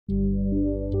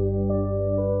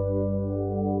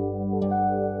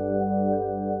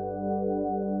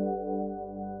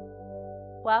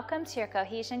Welcome to your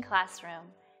Cohesion Classroom.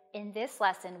 In this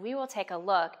lesson, we will take a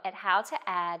look at how to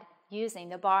add using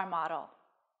the bar model.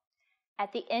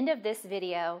 At the end of this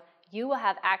video, you will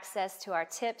have access to our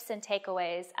tips and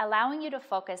takeaways, allowing you to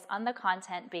focus on the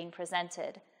content being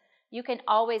presented. You can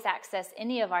always access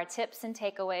any of our tips and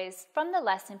takeaways from the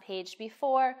lesson page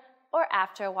before or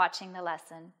after watching the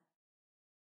lesson.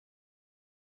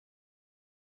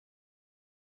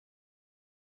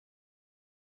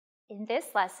 In this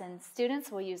lesson,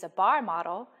 students will use a bar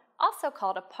model, also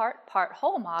called a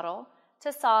part-whole model,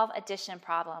 to solve addition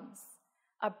problems.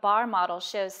 A bar model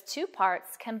shows two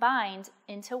parts combined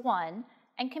into one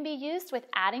and can be used with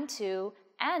adding to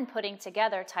and putting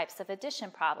together types of addition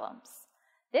problems.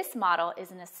 This model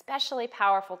is an especially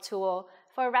powerful tool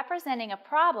for representing a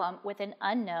problem with an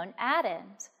unknown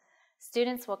addend.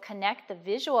 Students will connect the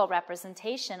visual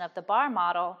representation of the bar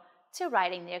model to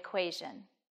writing the equation.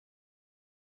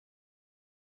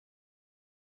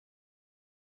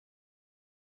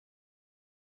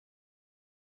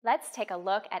 Let's take a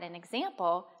look at an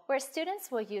example where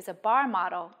students will use a bar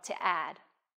model to add.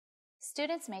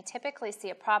 Students may typically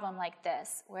see a problem like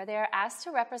this, where they are asked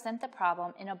to represent the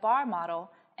problem in a bar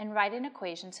model and write an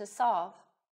equation to solve.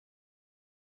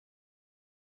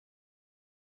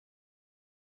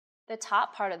 The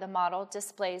top part of the model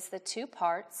displays the two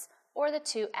parts, or the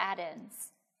two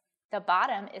addends. The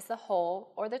bottom is the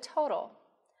whole, or the total.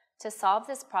 To solve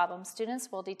this problem,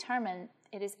 students will determine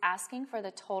it is asking for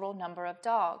the total number of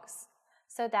dogs.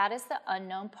 So that is the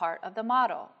unknown part of the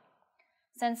model.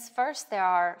 Since first there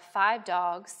are 5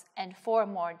 dogs and 4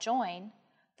 more join,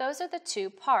 those are the two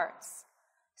parts.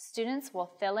 Students will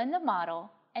fill in the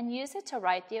model and use it to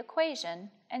write the equation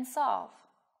and solve.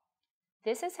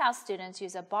 This is how students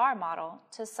use a bar model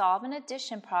to solve an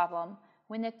addition problem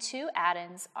when the two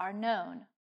addends are known.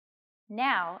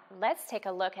 Now, let's take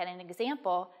a look at an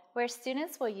example where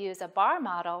students will use a bar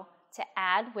model to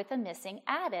add with a missing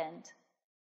addend.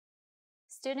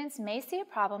 Students may see a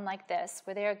problem like this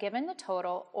where they are given the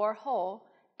total or whole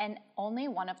and only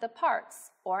one of the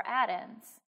parts or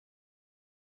addends.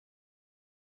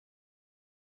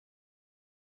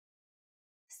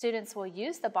 Students will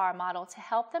use the bar model to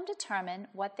help them determine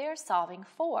what they are solving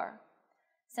for.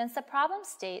 Since the problem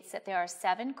states that there are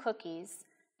 7 cookies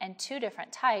and 2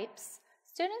 different types,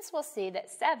 students will see that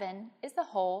 7 is the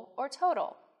whole or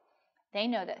total. They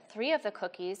know that 3 of the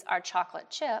cookies are chocolate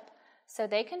chip, so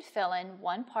they can fill in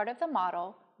one part of the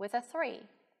model with a 3.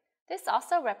 This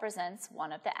also represents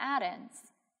one of the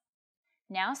addends.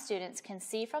 Now students can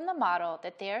see from the model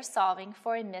that they are solving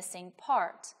for a missing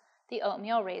part, the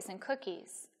oatmeal raisin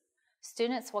cookies.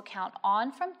 Students will count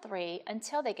on from 3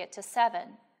 until they get to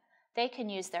 7. They can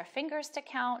use their fingers to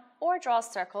count or draw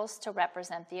circles to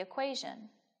represent the equation.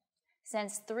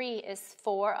 Since 3 is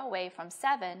 4 away from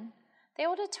 7, they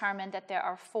will determine that there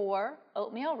are 4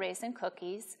 oatmeal raisin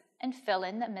cookies and fill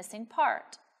in the missing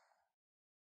part.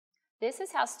 This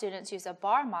is how students use a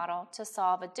bar model to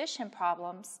solve addition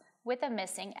problems with a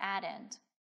missing addend.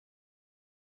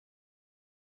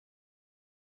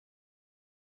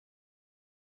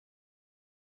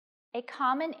 A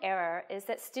common error is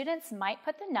that students might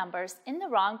put the numbers in the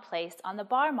wrong place on the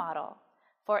bar model.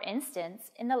 For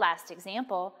instance, in the last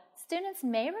example, students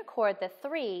may record the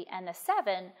 3 and the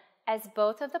 7 as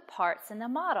both of the parts in the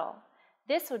model.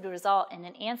 This would result in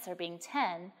an answer being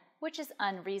 10, which is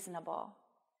unreasonable.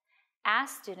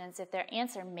 Ask students if their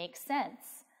answer makes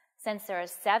sense. Since there are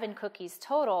 7 cookies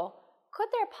total, could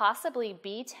there possibly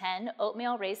be 10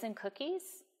 oatmeal raisin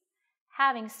cookies?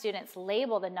 Having students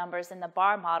label the numbers in the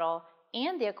bar model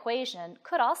and the equation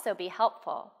could also be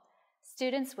helpful.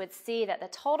 Students would see that the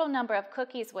total number of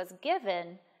cookies was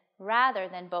given rather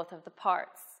than both of the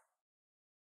parts.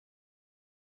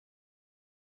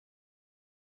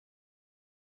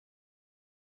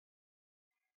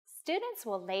 Students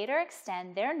will later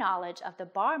extend their knowledge of the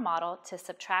bar model to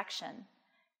subtraction.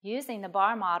 Using the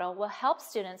bar model will help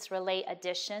students relate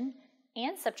addition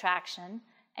and subtraction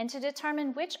and to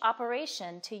determine which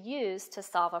operation to use to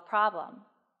solve a problem.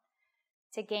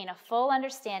 To gain a full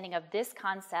understanding of this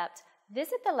concept,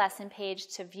 visit the lesson page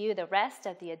to view the rest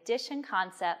of the addition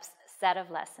concepts set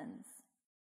of lessons.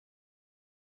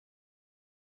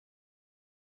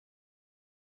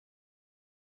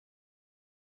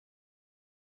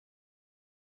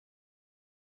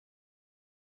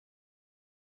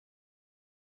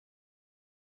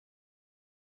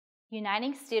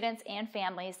 Uniting students and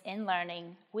families in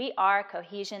learning, we are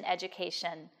Cohesion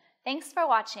Education. Thanks for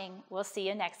watching. We'll see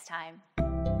you next time.